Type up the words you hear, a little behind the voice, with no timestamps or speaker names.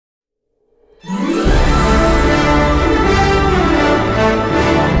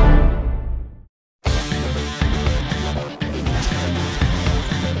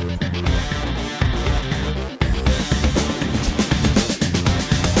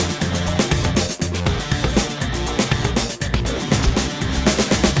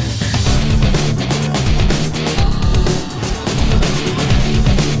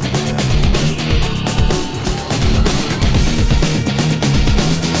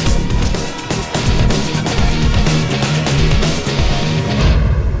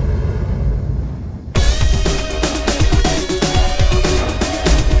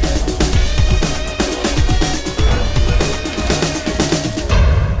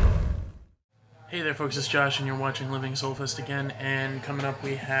Hey there folks, it's Josh and you're watching Living Soulfest again, and coming up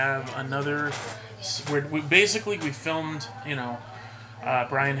we have another, we filmed,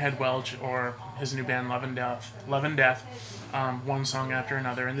 Brian Head Welch, or his new band Love and Death, one song after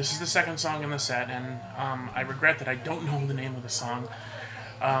another, and this is the second song in the set, and I regret that I don't know the name of the song,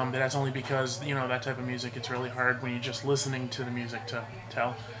 but that's only because, that type of music, it's really hard when you're just listening to the music to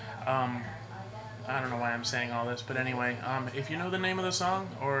tell. I don't know why I'm saying all this, but anyway, if you know the name of the song,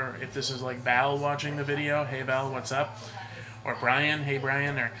 or if this is like Val watching the video, hey Val, what's up? Or Brian, hey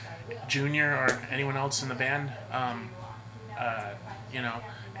Brian, or Junior, or anyone else in the band, and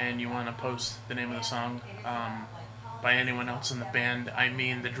you want to post the name of the song, by anyone else in the band, I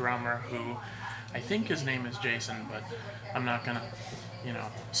mean the drummer, who I think his name is Jason, but I'm not gonna,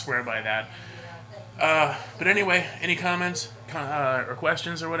 swear by that. But anyway, any comments or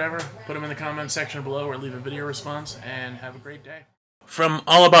questions or whatever, put them in the comments section below or leave a video response, and have a great day. From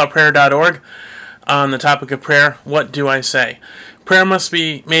allaboutprayer.org, on the topic of prayer, what do I say? Prayer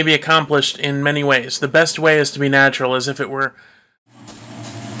may be accomplished in many ways. The best way is to be natural, as if it were